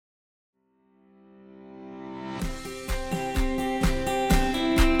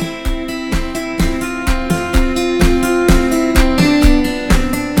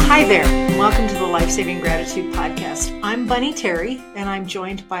Life-Saving Gratitude podcast. I'm Bunny Terry, and I'm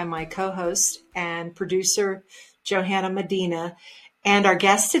joined by my co-host and producer, Johanna Medina. And our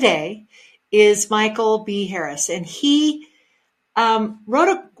guest today is Michael B. Harris. And he wrote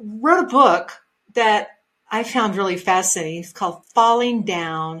a book that I found really fascinating. It's called Falling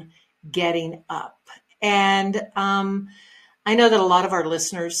Down, Getting Up. And I know that a lot of our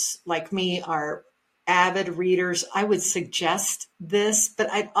listeners, like me, are avid readers. I would suggest this,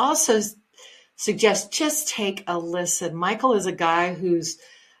 but I'd also suggest just take a listen. Michael is a guy who's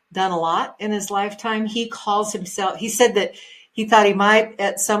done a lot in his lifetime. He said that he thought he might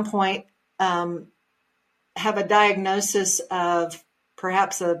at some point have a diagnosis of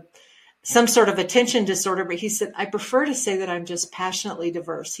perhaps some sort of attention disorder, but he said, I prefer to say that I'm just passionately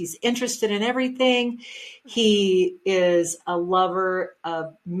diverse. He's interested in everything. He is a lover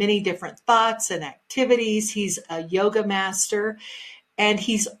of many different thoughts and activities. He's a yoga master, and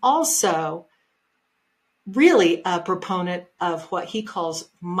he's also really a proponent of what he calls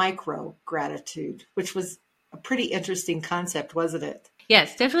micro gratitude, which was a pretty interesting concept, wasn't it?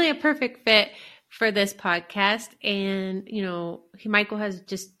 Yes, definitely a perfect fit for this podcast. And, Michael has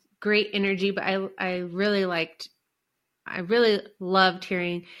just great energy, but I really loved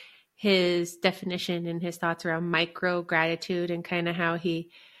hearing his definition and his thoughts around micro gratitude and kind of how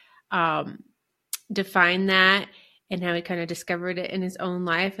he defined that and how he kind of discovered it in his own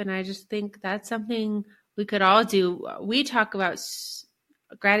life. And I just think that's something we could all do. We talk about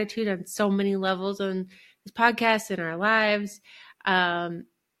gratitude on so many levels on this podcast in our lives, from,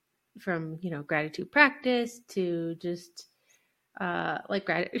 gratitude practice to just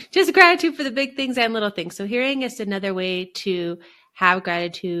gratitude for the big things and little things. So hearing is another way to have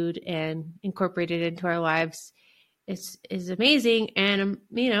gratitude and incorporate it into our lives is amazing. And,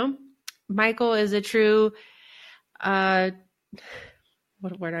 Michael is a true,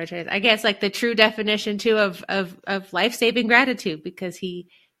 what word I try? I guess like the true definition too of life-saving gratitude, because he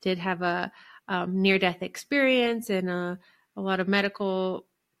did have a near-death experience and a lot of medical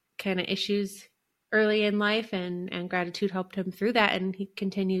kind of issues early in life, and gratitude helped him through that. And he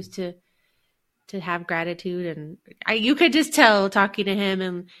continues to have gratitude. And you could just tell talking to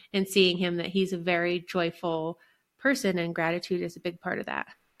him and seeing him that he's a very joyful person, and gratitude is a big part of that.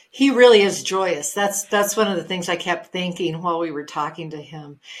 He really is joyous. That's one of the things I kept thinking while we were talking to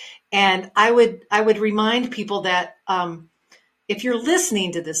him. And I would remind people that if you're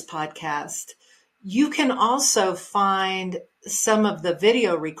listening to this podcast, you can also find some of the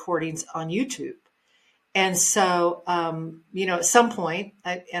video recordings on YouTube. And so, at some point,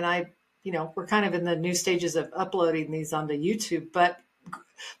 we're kind of in the new stages of uploading these onto YouTube, but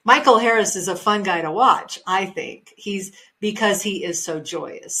Michael Harris is a fun guy to watch, I think. Because he is so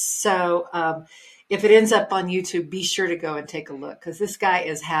joyous. So if it ends up on YouTube, be sure to go and take a look, because this guy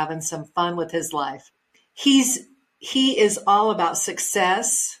is having some fun with his life. He is all about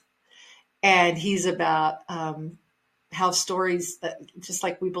success, and he's about how stories, just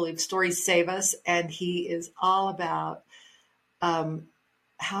like we believe stories save us. And he is all about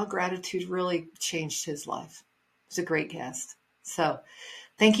how gratitude really changed his life. He's a great guest. So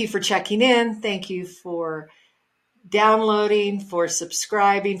thank you for checking in. Thank you for downloading, for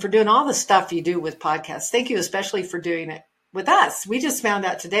subscribing, for doing all the stuff you do with podcasts. Thank you especially for doing it with us. We just found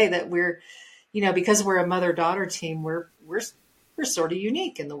out today that we're, because we're a mother-daughter team, we're sort of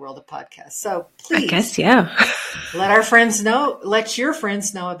unique in the world of podcasts. So please, I guess, yeah. let your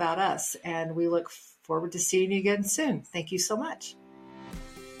friends know about us. And we look forward to seeing you again soon. Thank you so much.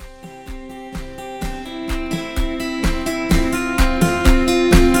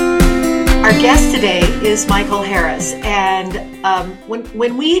 Our guest today is Michael Harris, and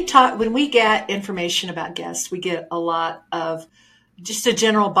when we get information about guests, we get a lot of just a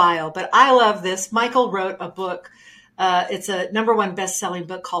general bio. But I love this. Michael wrote a book. It's a #1 best-selling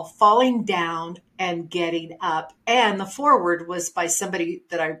book called Falling Down and Getting Up, and the foreword was by somebody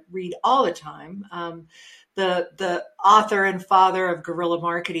that I read all the time, the author and father of guerrilla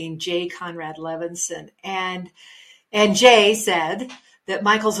marketing, Jay Conrad Levinson, and Jay said that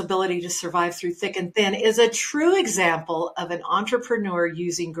Michael's ability to survive through thick and thin is a true example of an entrepreneur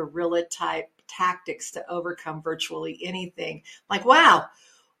using guerrilla-type tactics to overcome virtually anything. Like, wow,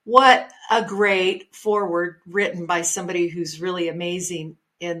 what a great foreword written by somebody who's really amazing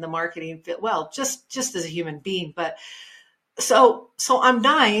in the marketing field. Well, just as a human being. But so I'm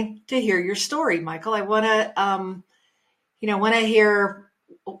dying to hear your story, Michael. I want to hear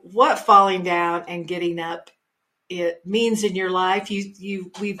what falling down and getting up it means in your life.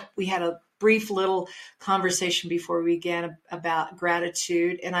 We had a brief little conversation before we began about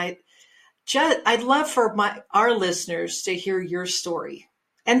gratitude, and I'd love for our listeners to hear your story.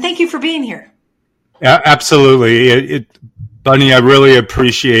 And thank you for being here. Absolutely. Bunny, I really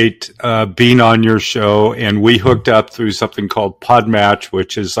appreciate being on your show, and we hooked up through something called Podmatch,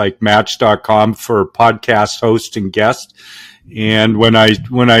 which is like Match.com for podcast host and guest. And when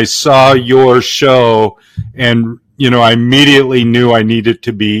I saw your show, and I immediately knew I needed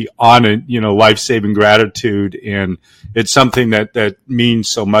to be on it, life-saving gratitude, and it's something that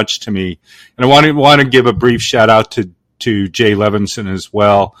means so much to me. And I want to give a brief shout out to Jay Levinson as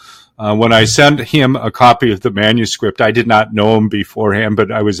well. When I sent him a copy of the manuscript, I did not know him beforehand,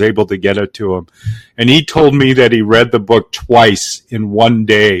 but I was able to get it to him. And he told me that he read the book twice in one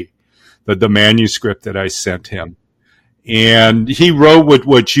day, the manuscript that I sent him. And he wrote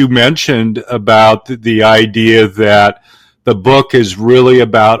what you mentioned about the idea that the book is really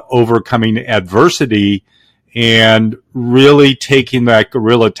about overcoming adversity and really taking that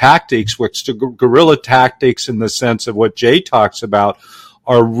guerrilla tactics, which the guerrilla tactics in the sense of what Jay talks about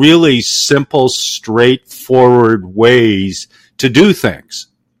are really simple, straightforward ways to do things.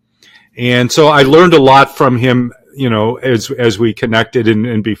 And so I learned a lot from him, as we connected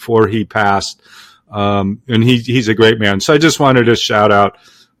and before he passed. And he's a great man. So I just wanted to shout out,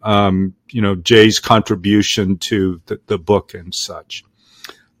 Jay's contribution to the book and such.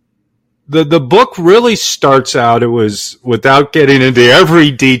 The book really starts out, it was, without getting into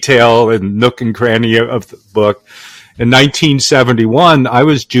every detail and nook and cranny of the book, in 1971, I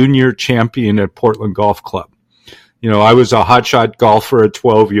was junior champion at Portland Golf Club. I was a hotshot golfer at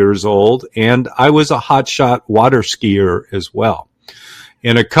 12 years old, and I was a hotshot water skier as well.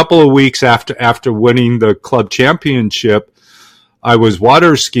 And a couple of weeks after winning the club championship, I was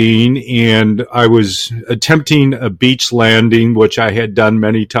water skiing and I was attempting a beach landing, which I had done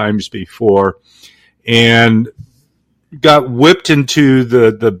many times before, and got whipped into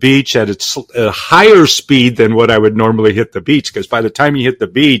the beach at a higher speed than what I would normally hit the beach, because by the time you hit the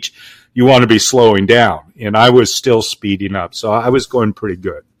beach, you want to be slowing down. And I was still speeding up. So I was going pretty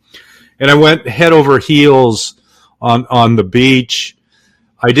good. And I went head over heels on the beach.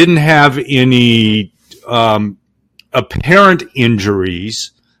 I didn't have any apparent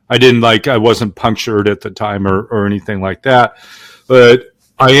injuries. I wasn't punctured at the time or anything like that. But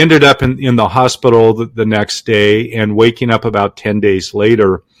I ended up in the hospital the next day and waking up about 10 days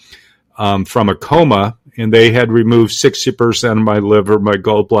later from a coma. And they had removed 60% of my liver, my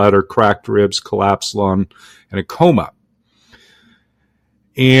gallbladder, cracked ribs, collapsed lung, and a coma.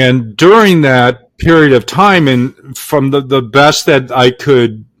 And during that period of time, and from the best that I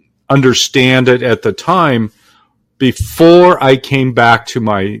could understand it at the time, before I came back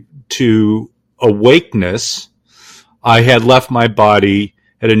to awakeness, I had left my body,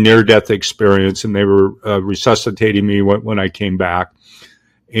 had a near-death experience, and they were resuscitating me when I came back.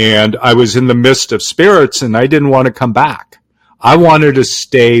 And I was in the midst of spirits, and I didn't want to come back. I wanted to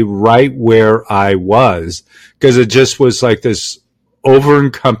stay right where I was, because it just was like this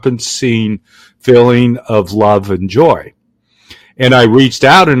over-encompassing feeling of love and joy. And I reached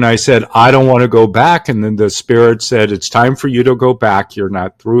out and I said, I don't want to go back. And then the spirit said, it's time for you to go back. You're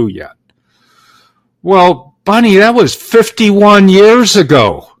not through yet. Well, Bunny, that was 51 years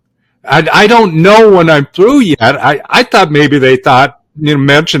ago. I don't know when I'm through yet. I thought maybe they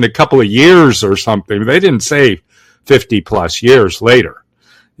mentioned a couple of years or something. They didn't say 50 plus years later,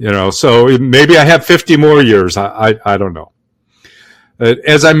 so maybe I have 50 more years. I don't know.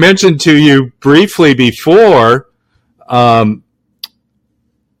 As I mentioned to you briefly before, I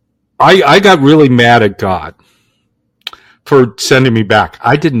got really mad at God for sending me back.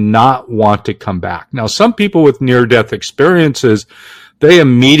 I did not want to come back. Now, some people with near-death experiences, they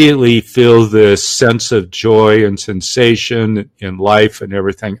immediately feel this sense of joy and sensation in life and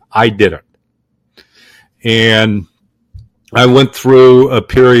everything. I didn't. And I went through a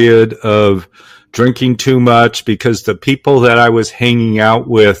period of drinking too much because the people that I was hanging out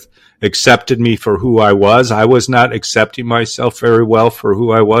with accepted me for who I was. I was not accepting myself very well for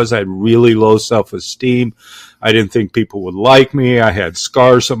who I was. I had really low self-esteem. I didn't think people would like me. I had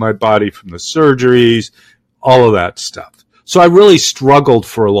scars on my body from the surgeries, all of that stuff. So I really struggled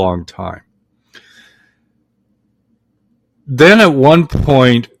for a long time. Then at one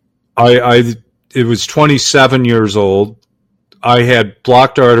point, it was 27 years old. I had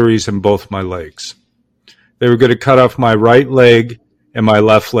blocked arteries in both my legs. They were going to cut off my right leg and my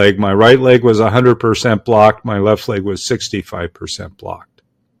left leg. My right leg was 100% blocked. My left leg was 65% blocked.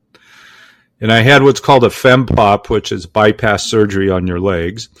 And I had what's called a FemPop, which is bypass surgery on your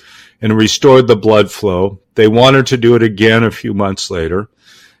legs, and restored the blood flow. They wanted to do it again a few months later.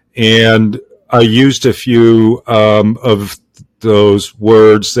 And I used a few of those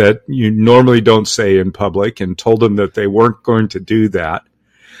words that you normally don't say in public and told them that they weren't going to do that.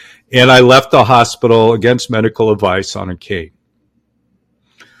 And I left the hospital against medical advice on a cane.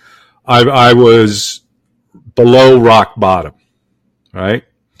 I was below rock bottom, right?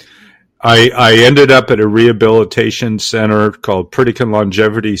 I ended up at a rehabilitation center called Pritikin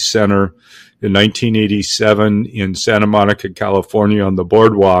Longevity Center in 1987 in Santa Monica, California on the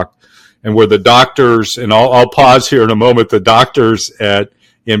boardwalk, and where the doctors, and I'll pause here in a moment, the doctors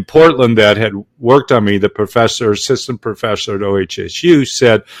in Portland that had worked on me, the assistant professor at OHSU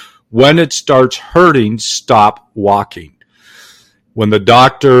said, when it starts hurting, stop walking. When the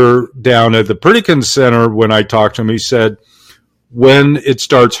doctor down at the Pritikin Center, when I talked to him, he said, when it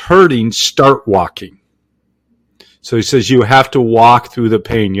starts hurting, start walking. So he says you have to walk through the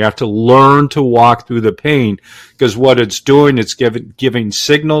pain. You have to learn to walk through the pain, because what it's doing, it's giving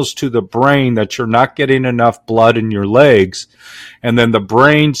signals to the brain that you're not getting enough blood in your legs. And then the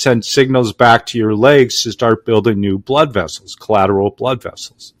brain sends signals back to your legs to start building new blood vessels, collateral blood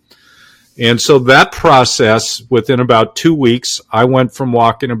vessels. And so that process, within about 2 weeks, I went from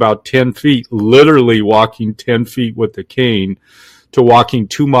walking about 10 feet, literally walking 10 feet with the cane, to walking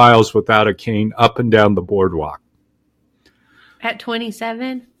 2 miles without a cane up and down the boardwalk. At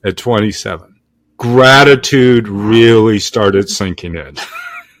 27? At 27. Gratitude really started sinking in.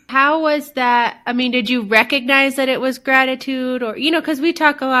 How was that? I mean, did you recognize that it was gratitude, or, because we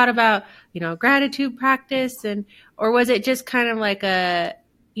talk a lot about, gratitude practice, or was it just kind of like a,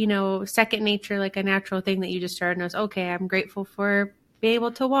 second nature, like a natural thing that you just started and was, okay, I'm grateful for being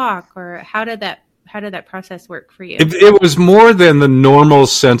able to walk? Or how did that process work for you? It was more than the normal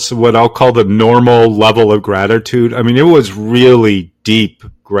sense of what I'll call the normal level of gratitude. I mean, it was really deep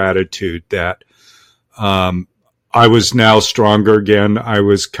gratitude that I was now stronger again. I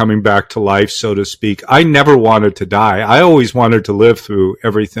was coming back to life, so to speak. I never wanted to die. I always wanted to live through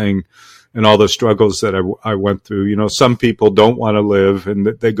everything and all the struggles that I went through. Some people don't want to live and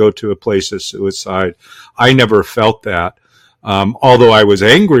they go to a place of suicide. I never felt that. Although I was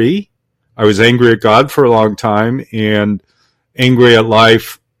angry at God for a long time and angry at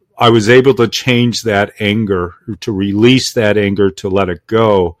life. I was able to change that anger, to release that anger, to let it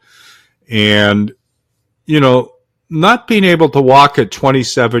go. And, not being able to walk at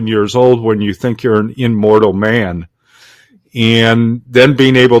 27 years old when you think you're an immortal man, and then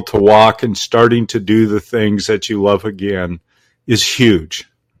being able to walk and starting to do the things that you love again is huge.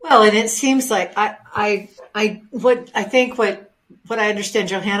 Well, and it seems like what I understand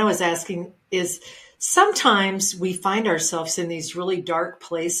Johanna was asking is, sometimes we find ourselves in these really dark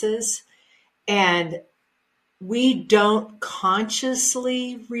places and we don't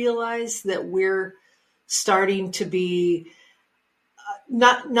consciously realize that we're starting to be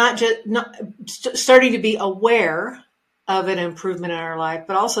starting to be aware of an improvement in our life,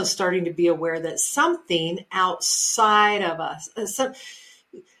 but also starting to be aware that something outside of us,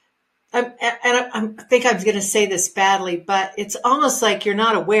 I think I'm going to say this badly, but it's almost like you're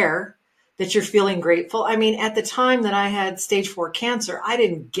not aware that you're feeling grateful. I mean, at the time that I had stage 4 cancer, I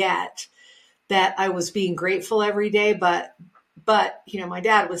didn't get that I was being grateful every day, but my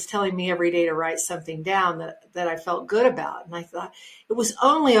dad was telling me every day to write something down that I felt good about. And I thought it was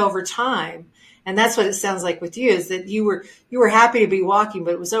only over time. And that's what it sounds like with you, is that you were happy to be walking,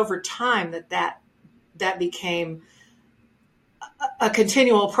 but it was over time that became a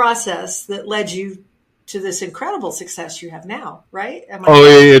continual process that led you to this incredible success you have now, right?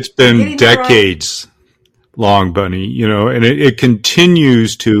 It's been decades long, Bunny, and it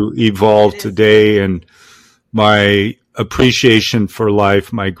continues to evolve today. And my appreciation for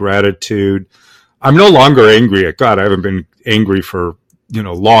life, my gratitude. I'm no longer angry at God. I haven't been angry for, a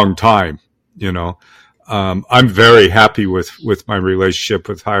long time, I'm very happy with my relationship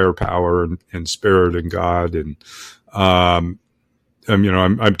with higher power and spirit and God. And, I'm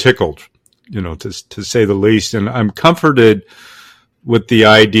tickled, to say the least. And I'm comforted with the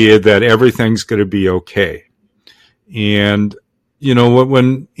idea that everything's going to be okay. And,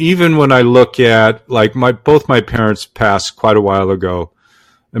 when I look at, like, both my parents passed quite a while ago,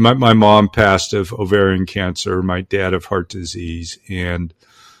 and my mom passed of ovarian cancer, my dad of heart disease. And,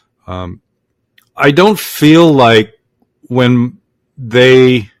 I don't feel like when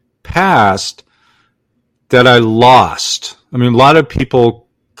they passed that I lost. I mean, a lot of people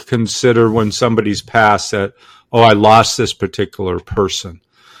consider when somebody's passed that, I lost this particular person.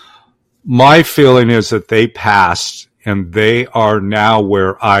 My feeling is that they passed and they are now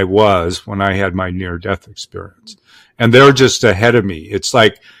where I was when I had my near-death experience. And they're just ahead of me. It's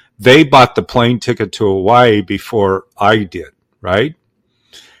like they bought the plane ticket to Hawaii before I did, right?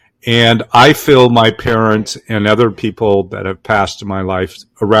 And I feel my parents and other people that have passed in my life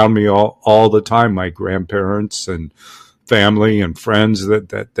around me all the time, my grandparents and family and friends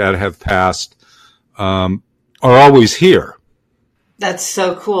that have passed, are always here. That's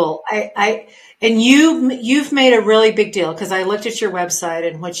so cool. And you've made a really big deal, because I looked at your website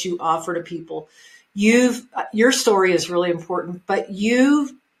and what you offer to people. Your story is really important, but you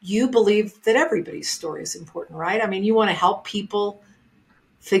believe that everybody's story is important, right? I mean, you want to help people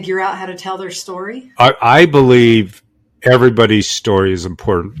figure out how to tell their story. I believe everybody's story is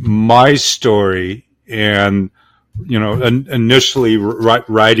important. My story, and initially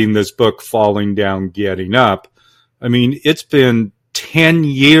writing this book, Falling Down, Getting Up. I mean, it's been 10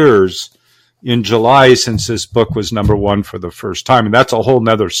 years in July since this book was #1 for the first time, and that's a whole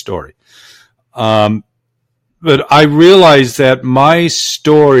nother story. But I realize that my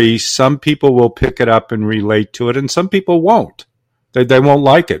story, some people will pick it up and relate to it, and some people won't. They won't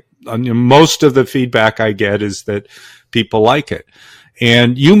like it. Most of the feedback I get is that people like it.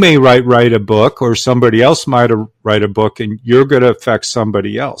 And you may write a book, or somebody else might write a book, and you're going to affect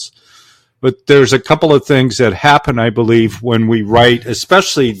somebody else. But there's a couple of things that happen, I believe, when we write,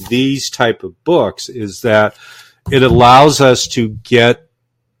 especially these type of books, is that it allows us to get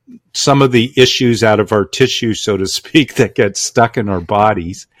some of the issues out of our tissue, so to speak, that get stuck in our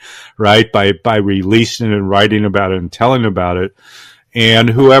bodies, right? By releasing it and writing about it and telling about it. And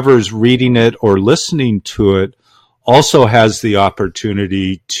whoever's reading it or listening to it also has the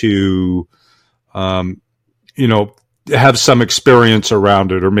opportunity to, have some experience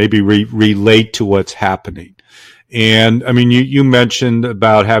around it, or maybe relate to what's happening. And I mean, you mentioned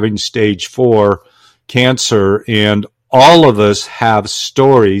about having stage 4 cancer, and all of us have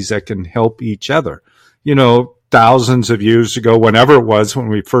stories that can help each other. Thousands of years ago, whenever it was, when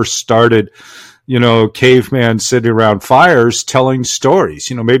we first started, caveman sitting around fires telling stories.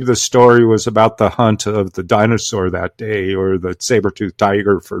 Maybe the story was about the hunt of the dinosaur that day, or the saber-toothed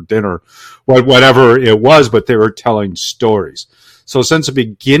tiger for dinner, whatever it was, but they were telling stories. So since the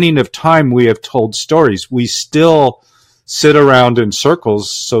beginning of time, we have told stories. We still sit around in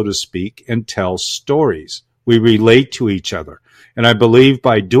circles, so to speak, and tell stories. We relate to each other. And I believe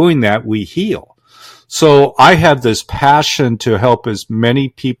by doing that, we heal. So I have this passion to help as many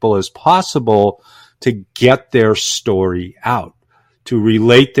people as possible to get their story out, to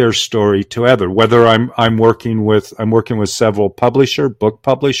relate their story to other. Whether I'm working with several book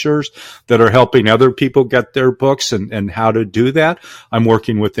publishers that are helping other people get their books and how to do that. I'm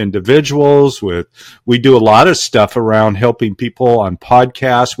working with individuals. We do a lot of stuff around helping people on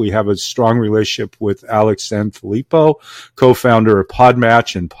podcasts. We have a strong relationship with Alex Sanfilippo, co-founder of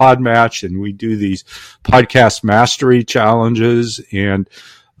Podmatch, and we do these podcast mastery challenges. And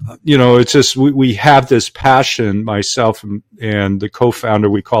it's just, we have this passion, myself and the co-founder,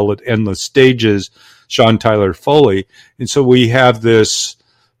 we call it Endless Stages, Sean Tyler Foley. And so we have this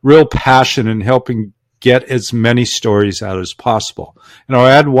real passion in helping get as many stories out as possible. And I'll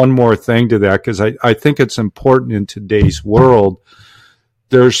add one more thing to that, because I think it's important in today's world.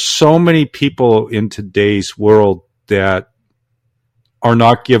 There's so many people in today's world that are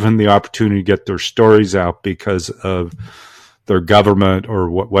not given the opportunity to get their stories out because of their government or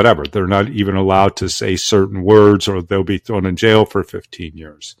whatever. They're not even allowed to say certain words, or they'll be thrown in jail for 15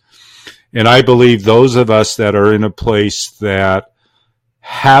 years. And I believe those of us that are in a place that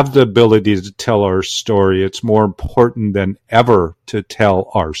have the ability to tell our story, it's more important than ever to tell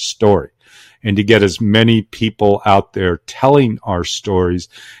our story and to get as many people out there telling our stories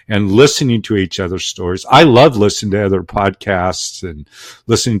and listening to each other's stories. I love listening to other podcasts and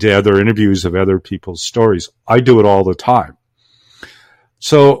listening to other interviews of other people's stories. I do it all the time.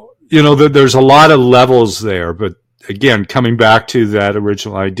 So, there's a lot of levels there, but again, coming back to that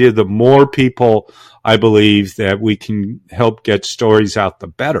original idea, the more people I believe that we can help get stories out, the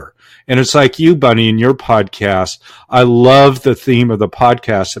better. And it's like you, Bunny, in your podcast. I love the theme of the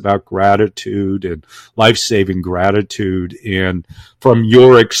podcast about gratitude and life-saving gratitude. And from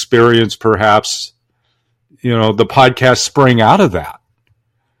your experience, perhaps, the podcast sprang out of that,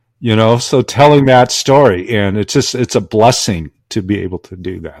 so telling that story, and it's a blessing to be able to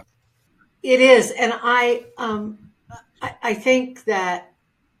do that. It is. And I think that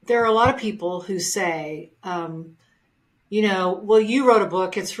there are a lot of people who say, well, you wrote a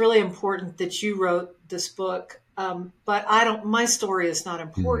book. It's really important that you wrote this book. But my story is not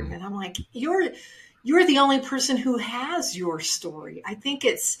important. And I'm like, you're the only person who has your story. I think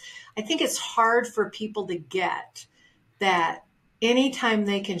it's hard for people to get that anytime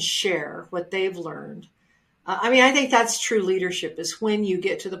they can share what they've learned. I think that's true leadership, is when you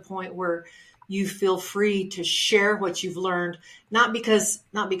get to the point where you feel free to share what you've learned, not because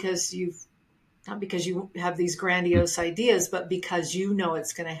you have these grandiose ideas, but because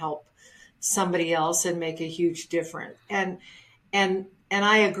it's going to help somebody else and make a huge difference. And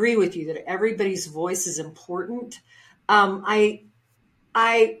I agree with you that everybody's voice is important. I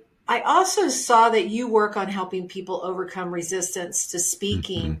also saw that you work on helping people overcome resistance to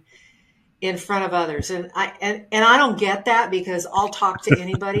speaking in front of others. And I don't get that, because I'll talk to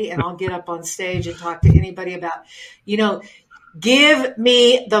anybody and I'll get up on stage and talk to anybody about, give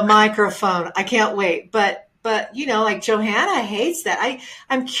me the microphone. I can't wait. But like Johanna hates that.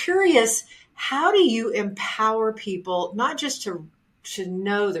 I'm curious, how do you empower people, not just to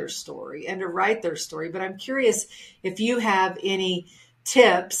know their story and to write their story, but I'm curious if you have any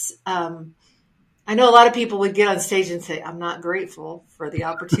tips. I know a lot of people would get on stage and say, I'm not grateful for the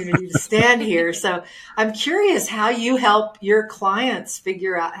opportunity to stand here. So I'm curious how you help your clients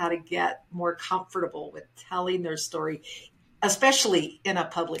figure out how to get more comfortable with telling their story, especially in a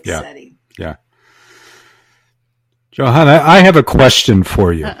public setting. Yeah. Johanna, I have a question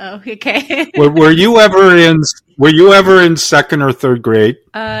for you. Okay. Were you ever in second or third grade?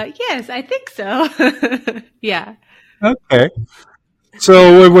 Yes, I think so. Yeah. Okay.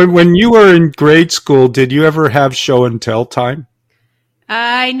 So when you were in grade school, did you ever have show and tell time?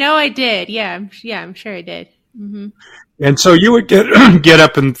 I know I did. Yeah, I'm sure I did. Mm-hmm. And so you would get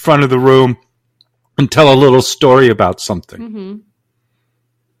up in front of the room and tell a little story about something. Mm-hmm.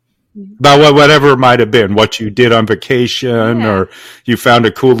 About whatever it might have been, what you did on vacation, or you found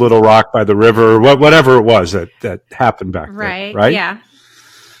a cool little rock by the river, or whatever it was that happened back then, right? Yeah.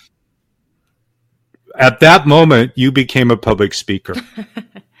 At that moment, you became a public speaker.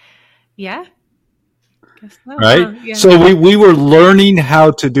 Yeah. Guess so. Right? Yeah. So we were learning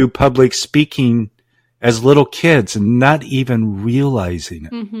how to do public speaking as little kids and not even realizing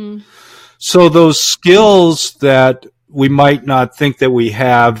it. Mm-hmm. So those skills that we might not think that we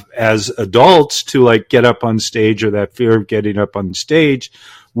have as adults to like get up on stage, or that fear of getting up on stage,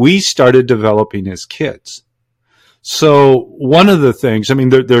 we started developing as kids. So one of the things, I mean,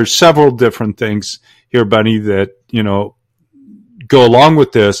 there's several different things here, Bunny, that, go along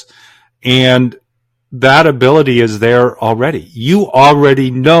with this. And that ability is there already. You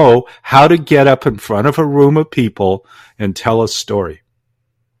already know how to get up in front of a room of people and tell a story.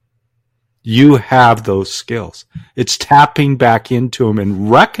 You have those skills. It's tapping back into them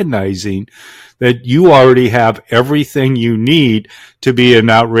and recognizing that you already have everything you need to be an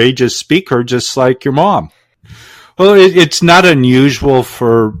outrageous speaker, just like your mom. Well, it's not unusual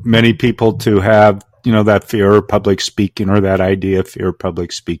for many people to have, that fear of public speaking, or that idea of fear of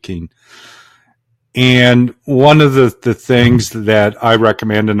public speaking. And one of the things that I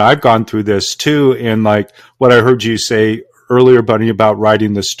recommend, and I've gone through this too, and like what I heard you say earlier, Bunny, about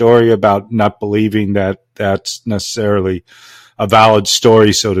writing the story, about not believing that that's necessarily a valid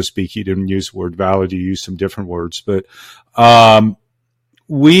story, so to speak. You didn't use the word valid, you used some different words, but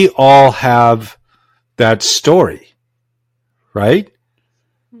we all have that story, right?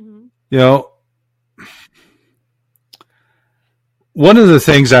 Mm-hmm. One of the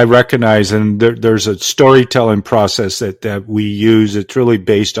things I recognize, and there's a storytelling process that we use. It's really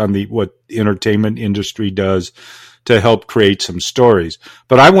based on what the entertainment industry does to help create some stories.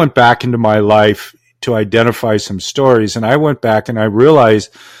 But I went back into my life to identify some stories, and I went back and I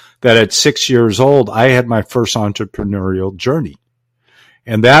realized that at 6 years old, I had my first entrepreneurial journey.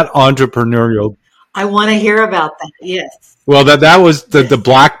 And that entrepreneurial... I want to hear about that, yes. Well, that was the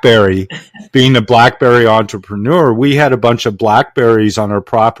BlackBerry. Being a BlackBerry entrepreneur, we had a bunch of BlackBerries on our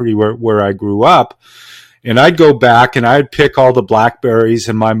property where I grew up. And I'd go back and I'd pick all the blackberries,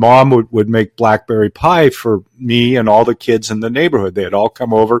 and my mom would make blackberry pie for me and all the kids in the neighborhood. They'd all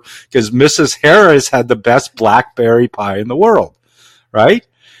come over because Mrs. Harris had the best blackberry pie in the world, right?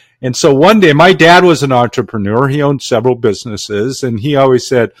 And so one day, my dad was an entrepreneur. He owned several businesses, and he always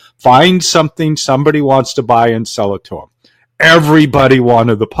said, find something somebody wants to buy and sell it to them. Everybody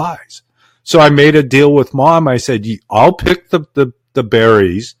wanted the pies. So I made a deal with Mom. I said, I'll pick the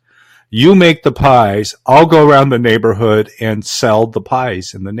berries. You make the pies. I'll go around the neighborhood and sell the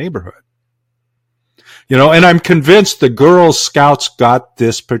pies in the neighborhood. And I'm convinced the Girl Scouts got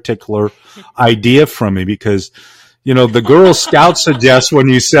this particular idea from me because, the Girl Scouts suggest when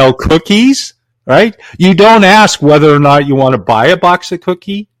you sell cookies, right? You don't ask whether or not you want to buy a box of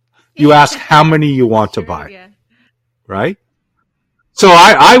cookie. You ask how many you want to buy, yeah. Right? So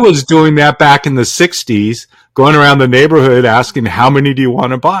I was doing that back in the 60s, going around the neighborhood asking, how many do you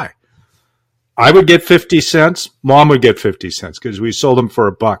want to buy? I would get 50 cents. Mom would get 50 cents because we sold them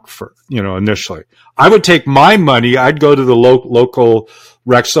for $1 initially. I would take my money. I'd go to the local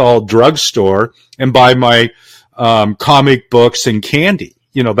Rexall drugstore and buy my comic books and candy.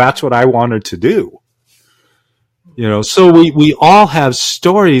 That's what I wanted to do. So we all have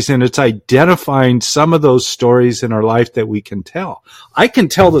stories, and it's identifying some of those stories in our life that we can tell. I can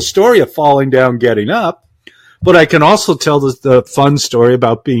tell the story of falling down, getting up, but I can also tell the fun story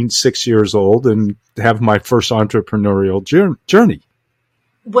about being 6 years old and have my first entrepreneurial journey.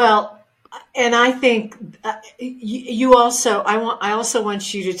 Well, and I think you also, I also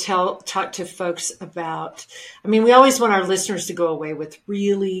want you to talk to folks about, we always want our listeners to go away with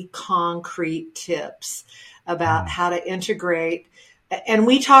really concrete tips about how to integrate. And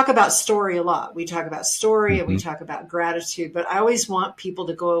we talk about story a lot. We talk about story and we talk about gratitude, but I always want people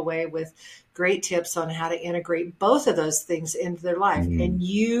to go away with great tips on how to integrate both of those things into their life. And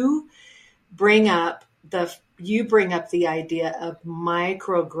you bring up the idea of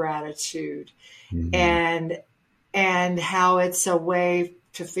micro gratitude and how it's a way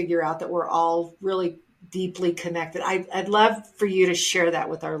to figure out that we're all really deeply connected. I'd love for you to share that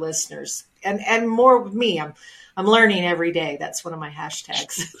with our listeners and more with me. I'm learning every day. That's one of my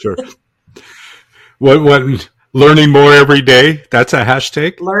hashtags. Sure. What learning more every day? That's a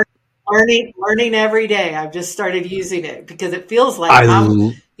hashtag? Learning every day. I've just started using it because it feels like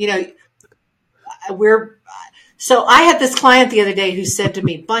So I had this client the other day who said to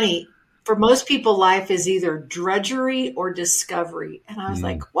me, Bunny, for most people, life is either drudgery or discovery. And I was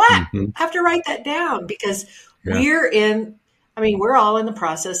like, what? I have to write that down because we're all in the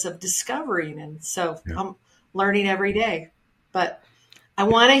process of discovering. And so I'm learning every day. But I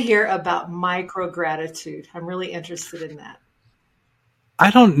want to hear about micro gratitude. I'm really interested in that.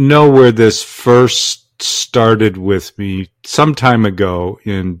 I don't know where this first started with me some time ago,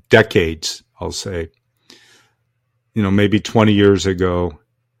 in decades, I'll say, maybe 20 years ago.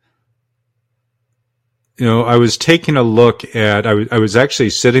 I was taking a look at, I was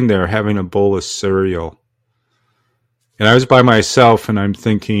actually sitting there having a bowl of cereal, and I was by myself, and I'm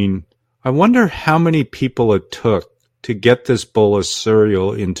thinking, I wonder how many people it took to get this bowl of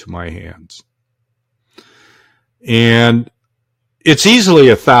cereal into my hands. And it's easily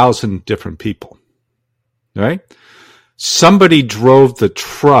 1,000 different people, right? Somebody drove the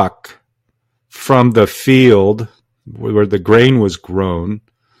truck from the field where the grain was grown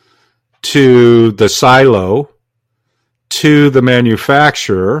to the silo, to the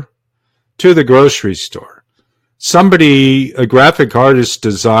manufacturer, to the grocery store. A graphic artist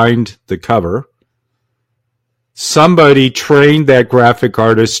designed the cover. Somebody trained that graphic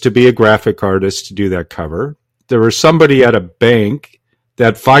artist to be a graphic artist to do that cover. There was somebody at a bank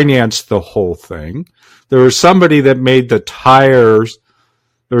that financed the whole thing. There was somebody that made the tires.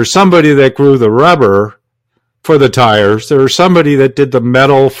 There was somebody that grew the rubber for the tires. There was somebody that did the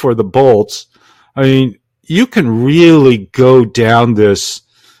metal for the bolts. You can really go down this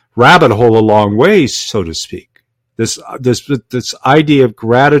rabbit hole a long ways, so to speak. This idea of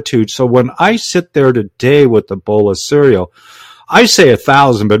gratitude. So when I sit there today with a bowl of cereal, I say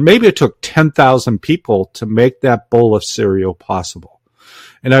 1,000, but maybe it took 10,000 people to make that bowl of cereal possible.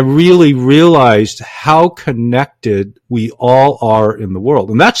 And I really realized how connected we all are in the world.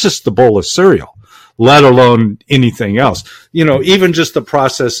 And that's just the bowl of cereal, let alone anything else. Even just the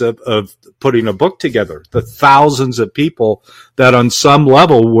process of putting a book together, the thousands of people that on some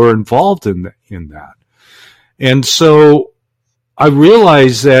level were involved in that. And so I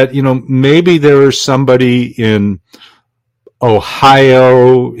realized that, maybe there is somebody in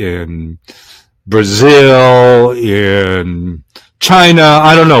Ohio, in Brazil, in China,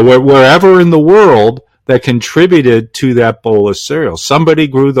 I don't know, wherever in the world that contributed to that bowl of cereal. Somebody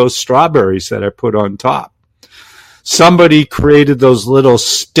grew those strawberries that I put on top. Somebody created those little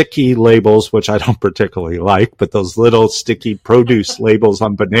sticky labels, which I don't particularly like, but those little sticky produce labels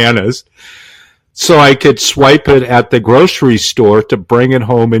on bananas, so I could swipe it at the grocery store to bring it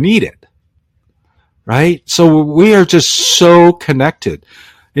home and eat it. Right? So we are just so connected.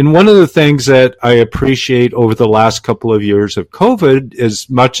 And one of the things that I appreciate over the last couple of years of COVID, as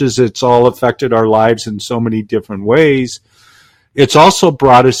much as it's all affected our lives in so many different ways, it's also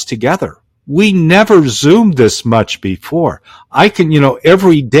brought us together. We never Zoomed this much before. I can,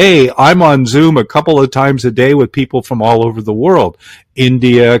 every day I'm on Zoom a couple of times a day with people from all over the world.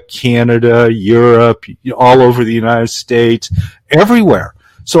 India, Canada, Europe, all over the United States, everywhere.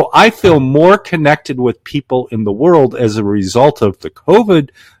 So I feel more connected with people in the world as a result of the COVID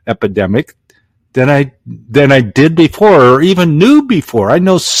epidemic than I did before, or even knew before. I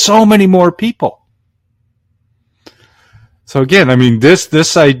know so many more people. So again,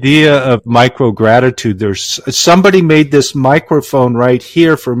 this idea of micro gratitude, there's somebody made this microphone right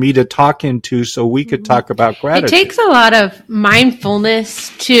here for me to talk into so we could talk about gratitude. It takes a lot of mindfulness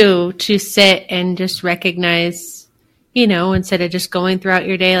too, to sit and just recognize instead of just going throughout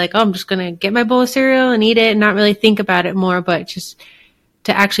your day like, oh, I'm just going to get my bowl of cereal and eat it and not really think about it more, but just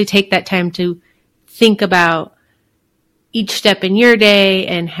to actually take that time to think about each step in your day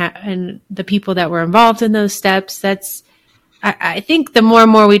and the people that were involved in those steps. I think the more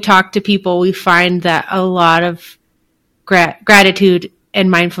and more we talk to people, we find that a lot of gratitude and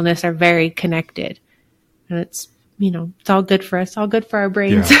mindfulness are very connected, and it's all good for us, all good for our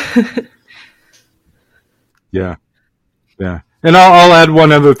brains. Yeah. And I'll add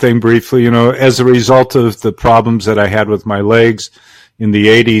one other thing briefly. As a result of the problems that I had with my legs in the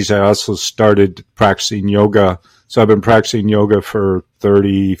 80s, I also started practicing yoga. So I've been practicing yoga for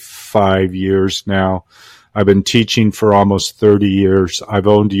 35 years now. I've been teaching for almost 30 years. I've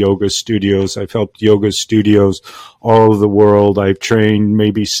owned yoga studios. I've helped yoga studios all over the world. I've trained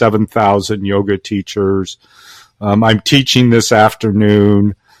maybe 7,000 yoga teachers. I'm teaching this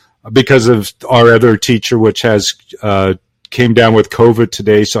afternoon because of our other teacher, which has came down with COVID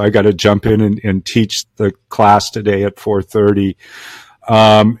today. So I got to jump in and teach the class today at 4:30.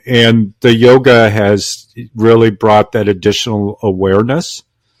 And the yoga has really brought that additional awareness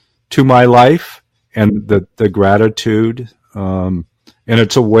to my life and the gratitude. And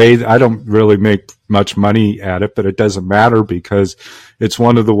it's a way I don't really make much money at it, but it doesn't matter because it's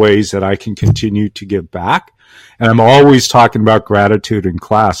one of the ways that I can continue to give back. And I'm always talking about gratitude in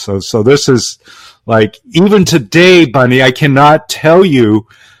class. So this is like, even today, Bunny, I cannot tell you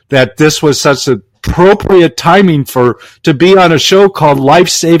that this was such appropriate timing to be on a show called Life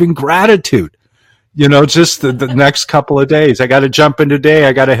Saving Gratitude. Just the next couple of days. I got to jump in today.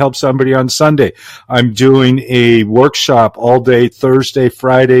 I got to help somebody on Sunday. I'm doing a workshop all day, Thursday,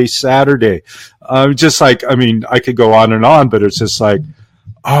 Friday, Saturday. I could go on and on, but it's just like,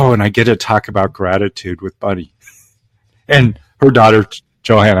 oh, and I get to talk about gratitude with Bunny and her daughter,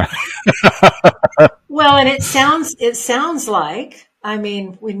 Johanna. Well, and it sounds like,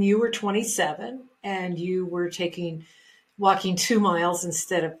 when you were 27 and you were walking 2 miles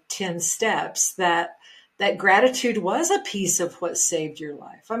instead of 10 steps, that gratitude was a piece of what saved your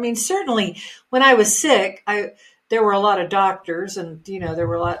life. Certainly when I was sick, there were a lot of doctors and, there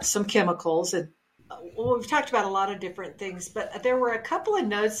were some chemicals and we've talked about a lot of different things, but there were a couple of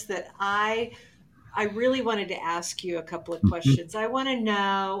notes that I really wanted to ask you a couple of questions. I want to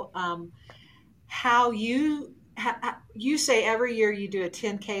know how you say every year you do a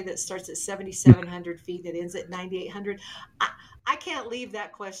 10K that starts at 7,700 feet that ends at 9,800. I can't leave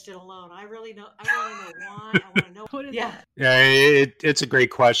that question alone. I really know. I want to know why. I want to know what is that. Yeah, it's a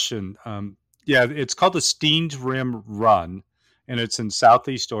great question. It's called the Steens Rim Run, and it's in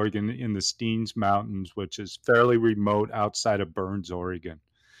Southeast Oregon in the Steens Mountains, which is fairly remote outside of Burns, Oregon.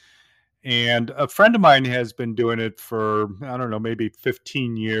 And a friend of mine has been doing it for, I don't know, maybe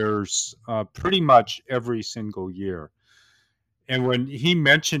 15 years, pretty much every single year. And when he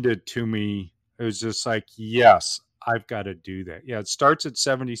mentioned it to me, it was just like, yes, I've got to do that. Yeah, it starts at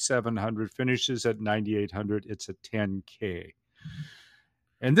 7,700, finishes at 9,800. It's a 10K.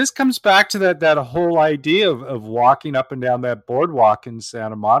 And this comes back to that whole idea of walking up and down that boardwalk in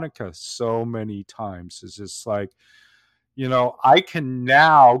Santa Monica so many times. It's just like, I can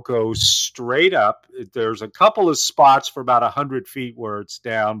now go straight up. There's a couple of spots for about 100 feet where it's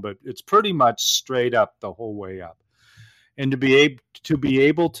down, but it's pretty much straight up the whole way up. And to be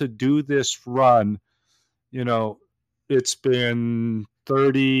able to do this run, it's been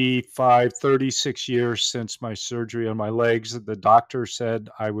 36 years since my surgery on my legs. The doctor said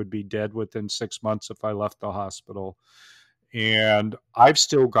I would be dead within 6 months if I left the hospital. And I've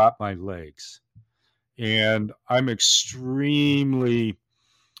still got my legs. And I'm extremely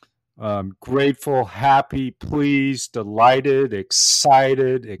grateful, happy, pleased, delighted,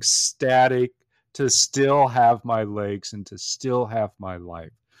 excited, ecstatic to still have my legs and to still have my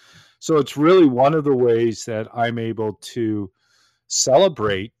life. So it's really one of the ways that I'm able to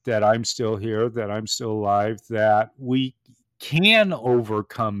celebrate that I'm still here, that I'm still alive, that we can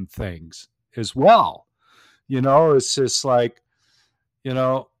overcome things as well. It's just like,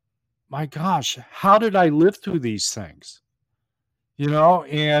 my gosh, how did I live through these things?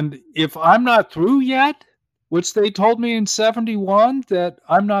 And if I'm not through yet, which they told me in 71 that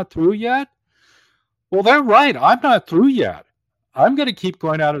I'm not through yet, well, they're right. I'm not through yet. I'm going to keep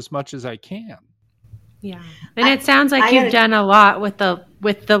going out as much as I can. Yeah. And it sounds like you've done a lot with the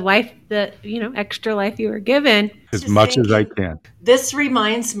life that, extra life you were given. As much as I can. This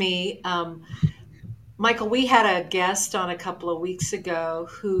reminds me, Michael, we had a guest on a couple of weeks ago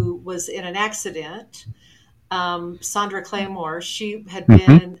who was in an accident Sandra Claymore. She had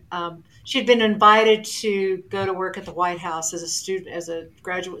been she'd been invited to go to work at the White House as a student, as a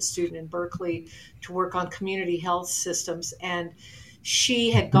graduate student in Berkeley, to work on community health systems, and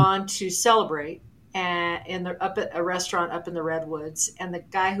she had gone to celebrate up at a restaurant up in the Redwoods, and the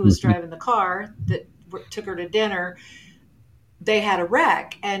guy who was driving the car that took her to dinner, they had a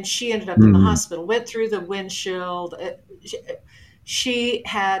wreck, and she ended up in the hospital. Went through the windshield. She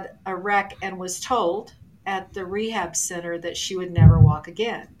had a wreck and was told at the rehab center that she would never walk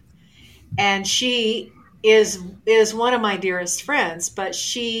again. And she is one of my dearest friends, but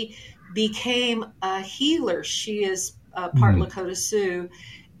she became a healer. She is part Lakota Sioux,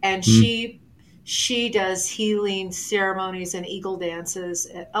 and she does healing ceremonies and eagle dances,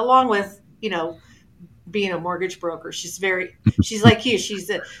 along with, being a mortgage broker. She's like you.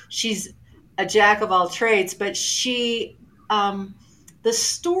 She's a jack of all trades, but she, the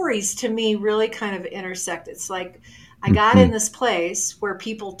stories to me really kind of intersect. It's like I got in this place where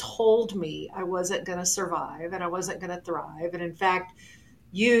people told me I wasn't going to survive and I wasn't going to thrive. And in fact,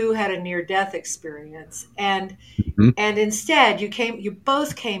 you had a near-death experience, and instead you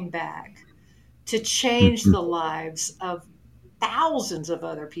both came back to change the lives of thousands of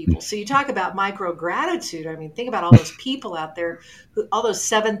other people. So you talk about micro gratitude. I mean, think about all those people out there, all those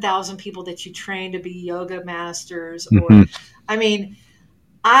 7,000 people that you train to be yoga masters. Or, I mean,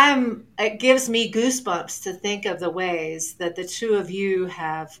 it gives me goosebumps to think of the ways that the two of you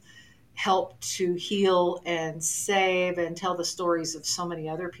have helped to heal and save and tell the stories of so many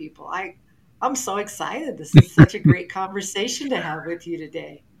other people. I'm so excited. This is such a great conversation to have with you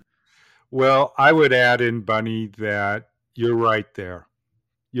today. Well, I would add in, Bunny, that you're right there.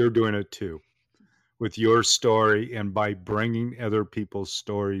 You're doing it too with your story, and by bringing other people's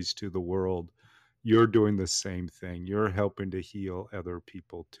stories to the world, you're doing the same thing. You're helping to heal other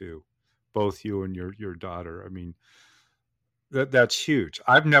people too, both you and your daughter. I mean, that's huge.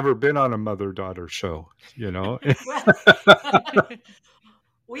 I've never been on a mother-daughter show, Well,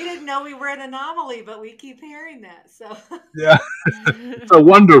 we didn't know we were an anomaly, but we keep hearing that. So yeah, it's a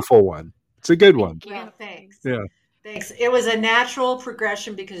wonderful one. It's a good one. Well, thanks. Yeah. Thanks. It was a natural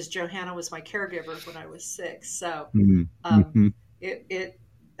progression because Johanna was my caregiver when I was 6. So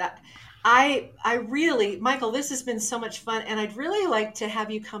I really, Michael, this has been so much fun, and I'd really like to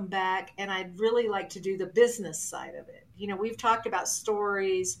have you come back, and I'd really like to do the business side of it. We've talked about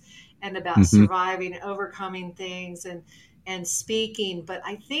stories and about surviving, overcoming things and speaking, but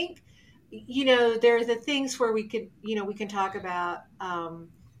I think, there are the things where we can talk about,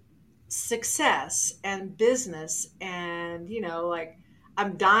 success and business, and like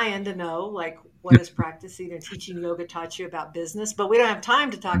I'm dying to know like what has practicing and teaching yoga taught you about business, but we don't have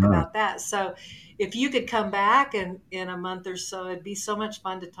time to talk about that. So if you could come back in a month or so, it'd be so much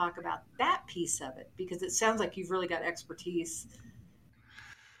fun to talk about that piece of it, because it sounds like you've really got expertise.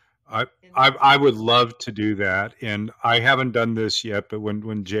 I would love to do that, and I haven't done this yet, but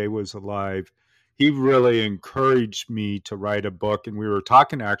when Jay was alive, he really encouraged me to write a book. And we were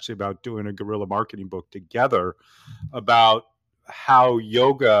talking actually about doing a guerrilla marketing book together about how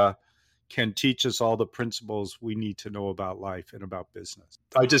yoga can teach us all the principles we need to know about life and about business.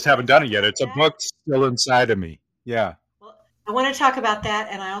 I just haven't done it yet. It's a book still inside of me. Yeah. Well, I want to talk about that.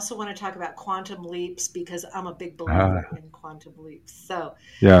 And I also want to talk about quantum leaps, because I'm a big believer in quantum leaps. So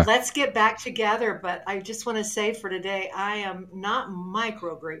let's get back together. But I just want to say for today, I am not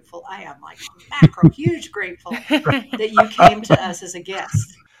micro grateful. I am like macro, huge grateful that you came to us as a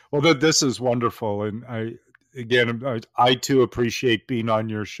guest. Well, this is wonderful. And I too appreciate being on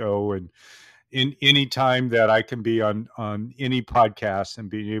your show, and in any time that I can be on any podcast and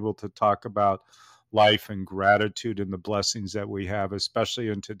being able to talk about life and gratitude and the blessings that we have, especially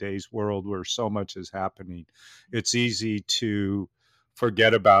in today's world where so much is happening. It's easy to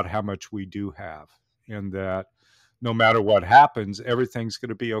forget about how much we do have, and that no matter what happens, everything's going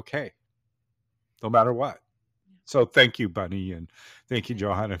to be okay, no matter what. So thank you, Bunny, and thank you,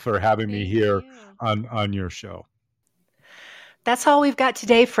 Johanna, for having me here on your show. That's all we've got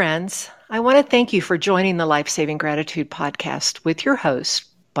today, friends. I want to thank you for joining the Life Saving Gratitude podcast with your host,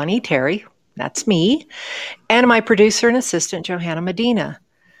 Bunny Terry, that's me, and my producer and assistant, Johanna Medina.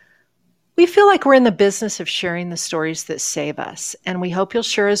 We feel like we're in the business of sharing the stories that save us, and we hope you'll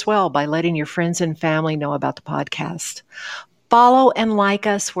share as well by letting your friends and family know about the podcast. Follow and like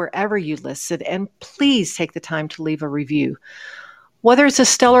us wherever you listen, and please take the time to leave a review. Whether it's a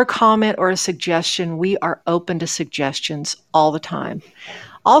stellar comment or a suggestion, we are open to suggestions all the time.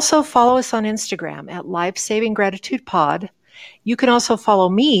 Also, follow us on Instagram at Life Saving Gratitude Pod. You can also follow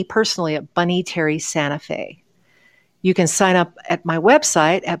me personally at Bunny Terry Santa Fe. You can sign up at my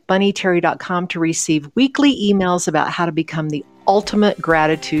website at bunnyterry.com to receive weekly emails about how to become the ultimate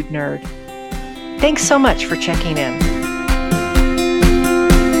gratitude nerd. Thanks so much for checking in.